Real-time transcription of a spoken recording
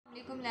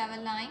Assalamualaikum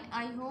level 9.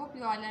 I hope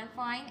you all are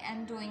fine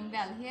and doing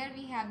well. Here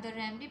we have the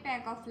Ramby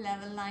pack of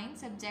level 9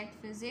 subject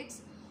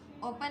physics.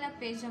 Open up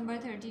page number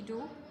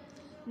 32.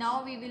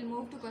 Now we will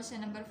move to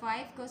question number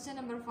 5. Question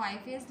number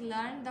 5 is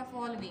learn the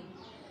following.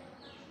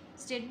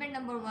 Statement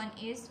number 1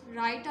 is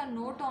write a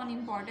note on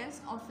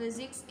importance of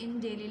physics in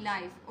daily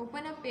life.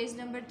 Open up page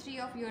number 3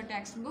 of your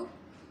textbook.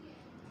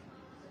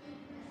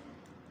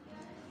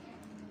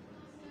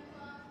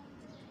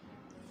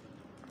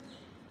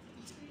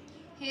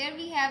 Here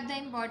we have the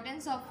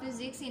importance of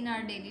physics in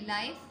our daily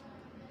life.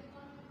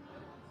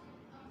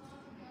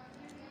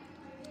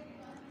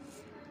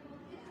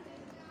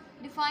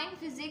 Define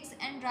physics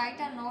and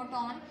write a note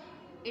on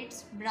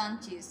its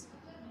branches.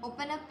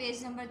 Open up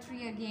page number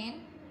 3 again.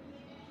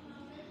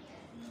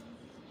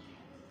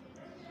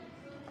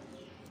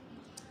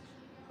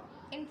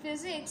 In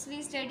physics,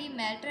 we study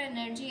matter,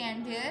 energy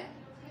and their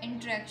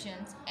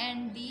interactions,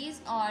 and these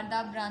are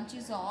the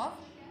branches of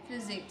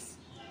physics.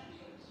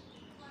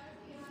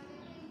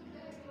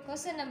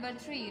 Question number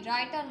 3.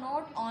 Write a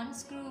note on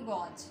screw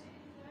gauge.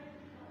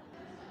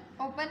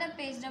 Open up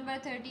page number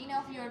 13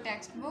 of your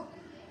textbook.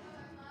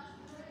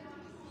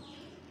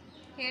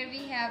 Here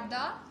we have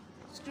the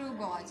screw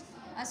gauge.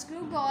 A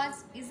screw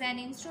gauge is an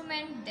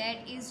instrument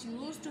that is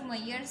used to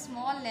measure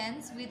small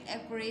lengths with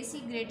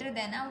accuracy greater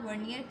than a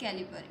vernier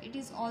caliper. It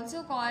is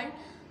also called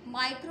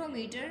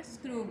micrometer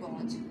screw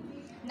gauge.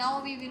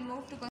 Now we will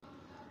move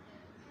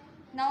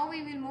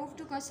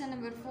to question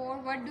number 4.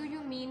 What do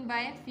you mean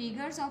by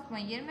figures of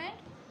measurement?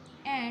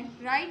 And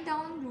write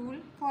down rule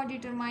for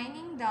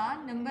determining the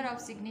number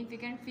of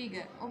significant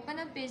figure. Open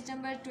up page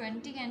number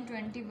 20 and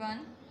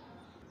 21.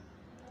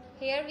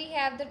 Here we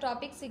have the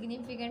topic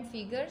significant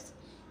figures,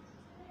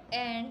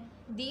 and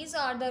these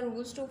are the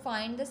rules to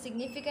find the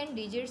significant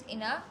digits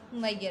in a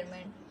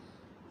measurement.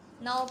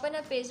 Now open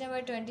up page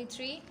number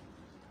 23.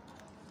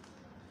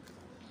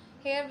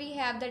 Here we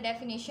have the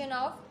definition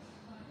of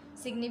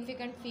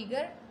significant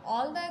figure.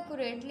 All the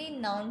accurately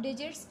known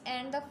digits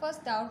and the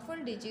first doubtful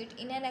digit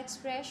in an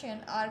expression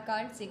are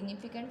called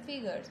significant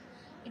figures.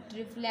 It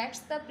reflects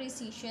the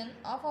precision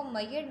of a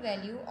measured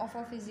value of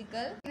a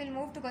physical. We will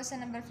move to question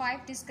number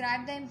 5.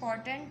 Describe the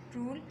important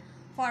rule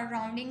for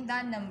rounding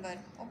the number.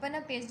 Open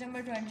up page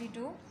number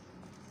 22.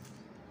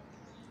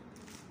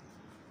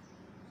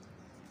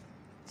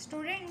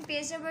 Student, in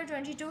page number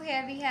 22,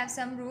 here we have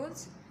some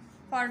rules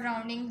for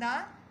rounding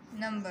the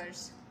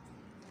numbers.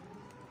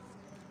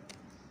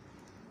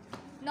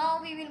 Now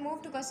we will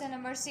move to question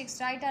number 6.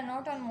 Write a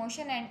note on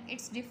motion and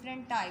its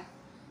different type.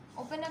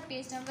 Open up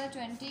page number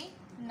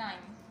 29.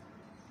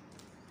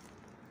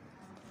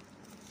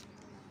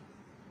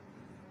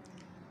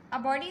 A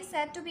body is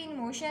said to be in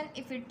motion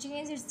if it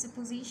changes its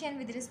position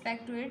with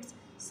respect to its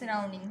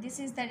surrounding. This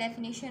is the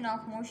definition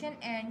of motion,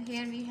 and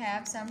here we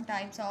have some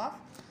types of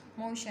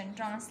motion: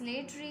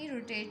 translatory,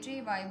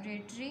 rotatory,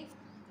 vibratory.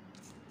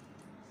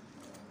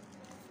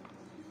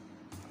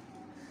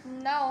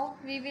 Now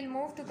we will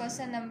move to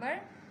question number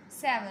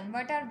 7.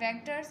 What are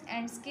vectors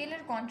and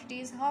scalar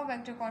quantities? How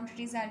vector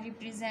quantities are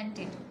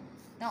represented?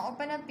 Now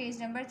open up page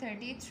number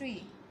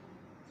 33.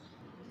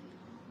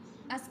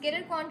 A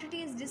scalar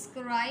quantity is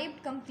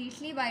described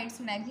completely by its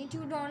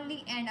magnitude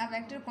only, and a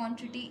vector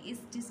quantity is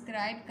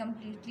described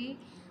completely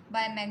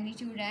by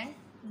magnitude and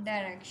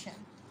direction.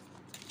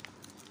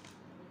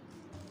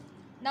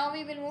 Now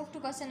we will move to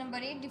question number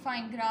 8.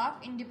 Define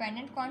graph,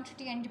 independent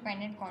quantity and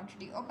dependent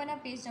quantity. Open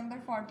up page number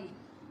 40.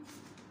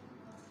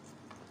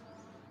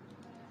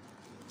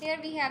 Here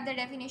we have the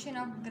definition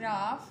of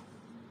graph,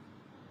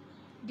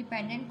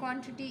 dependent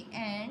quantity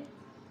and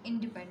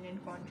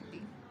independent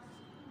quantity.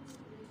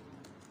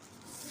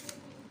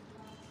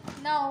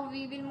 Now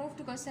we will move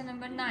to question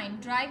number 9.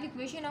 Drive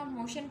equation of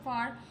motion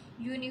for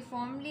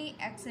uniformly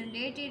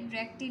accelerated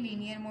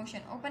rectilinear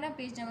motion. Open up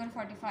page number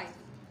 45.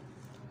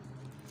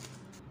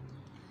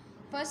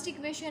 First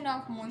equation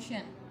of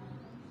motion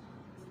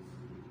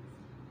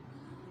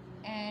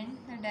and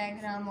the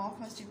diagram of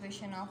first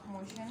equation of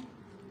motion.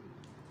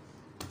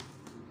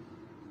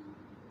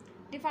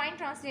 Define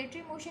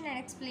translatory motion and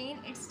explain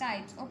its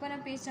types. Open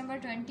up page number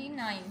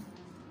 29.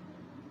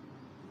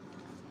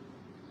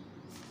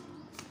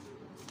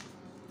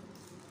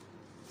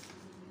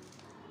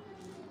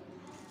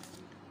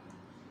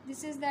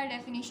 This is the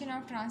definition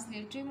of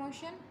translatory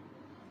motion,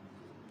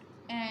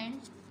 and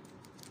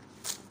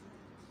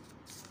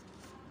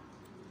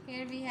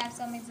here we have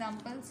some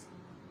examples,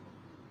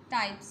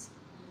 types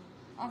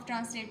of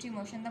translatory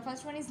motion. The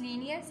first one is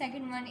linear,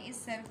 second one is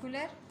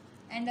circular,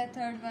 and the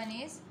third one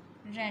is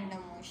random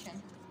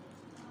motion.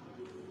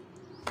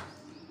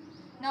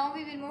 Now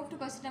we will move to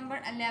question number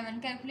 11.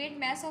 Calculate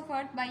mass of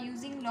earth by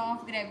using law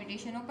of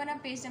gravitation. Open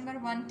up page number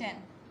 110.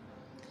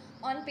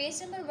 On page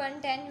number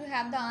 110 you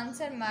have the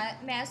answer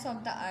mass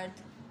of the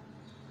earth.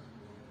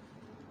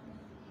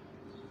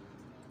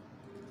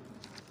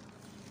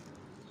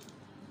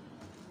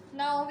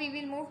 Now we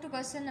will move to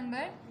question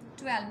number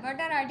 12. What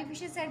are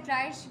artificial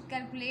satellites?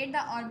 Calculate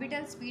the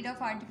orbital speed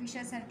of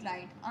artificial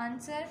satellite.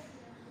 Answer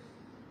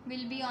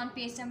will be on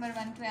page number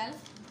 112.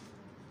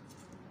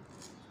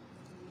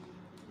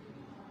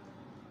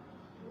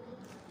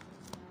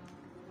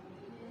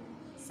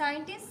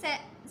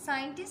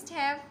 Scientists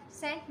have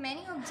sent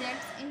many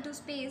objects into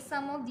space.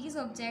 Some of these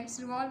objects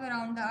revolve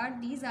around the earth.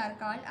 These are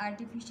called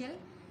artificial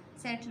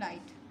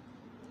satellite.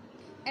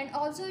 And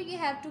also you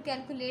have to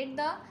calculate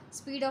the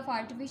speed of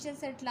artificial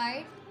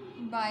satellite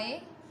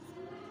by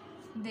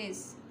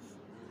this.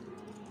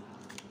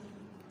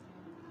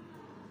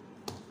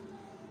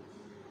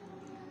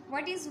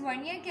 What is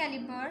vernier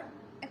caliper?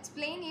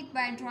 Explain it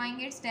by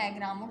drawing its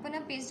diagram. Open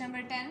up page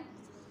number 10.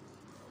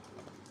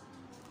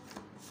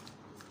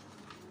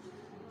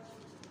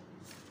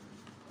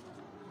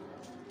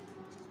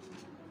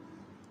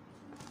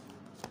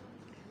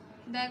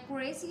 The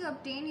accuracy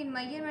obtained in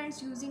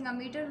measurements using a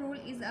meter rule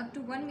is up to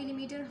 1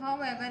 mm.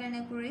 However, an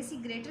accuracy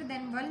greater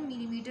than 1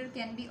 mm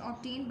can be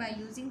obtained by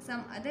using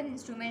some other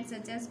instrument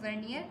such as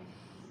vernier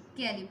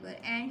caliper.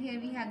 And here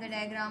we have the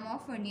diagram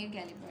of vernier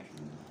caliper.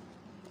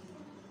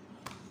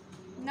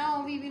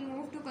 Now we will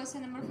move to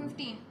question number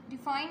 15.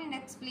 Define and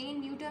explain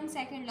Newton's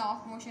second law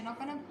of motion.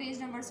 Open up page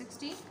number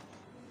 60.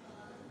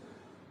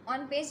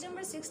 On page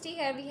number 60,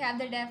 here we have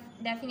the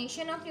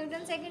definition of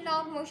Newton's second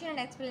law of motion and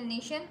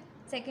explanation.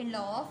 Second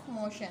law of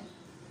motion.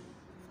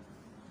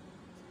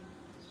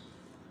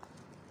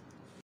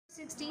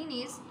 16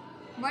 is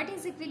what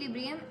is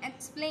equilibrium?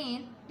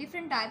 Explain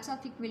different types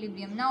of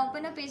equilibrium. Now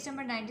open up page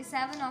number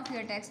 97 of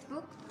your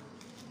textbook.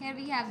 Here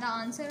we have the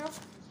answer of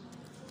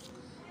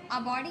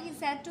a body is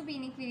said to be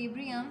in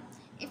equilibrium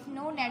if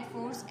no net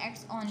force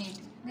acts on it.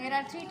 There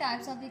are three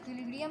types of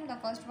equilibrium. The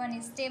first one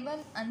is stable,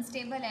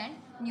 unstable and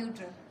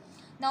neutral.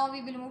 Now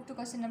we will move to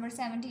question number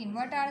 17.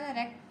 What are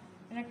the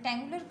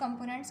rectangular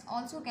components?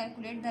 Also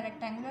calculate the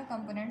rectangular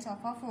components of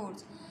a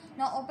force.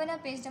 Now open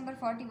up page number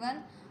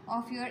 41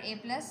 of your A+.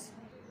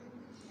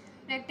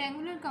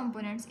 Rectangular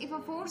components. If a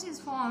force is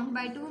formed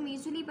by two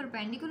mutually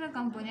perpendicular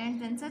components,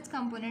 then such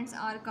components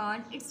are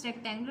called its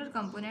rectangular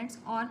components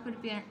or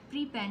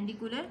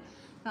perpendicular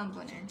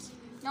components.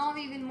 Now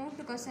we will move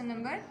to question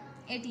number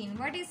 18.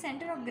 What is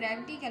center of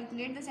gravity?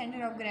 Calculate the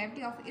center of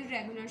gravity of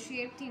irregular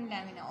shaped thin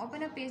lamina.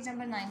 Open up page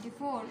number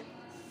 94.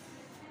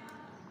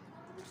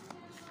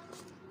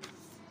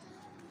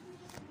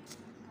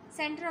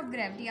 Center of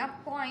gravity, a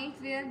point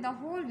where the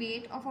whole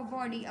weight of a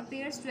body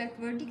appears to act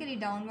vertically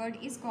downward,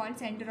 is called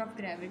center of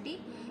gravity.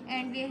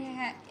 And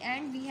we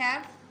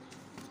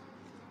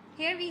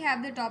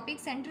have the topic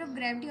center of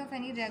gravity of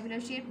an irregular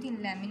shaped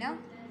thin lamina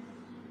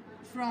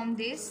from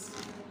this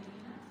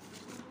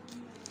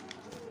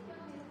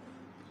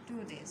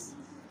to this.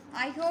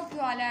 I hope you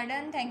all are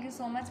done. Thank you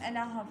so much.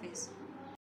 Allah Hafiz.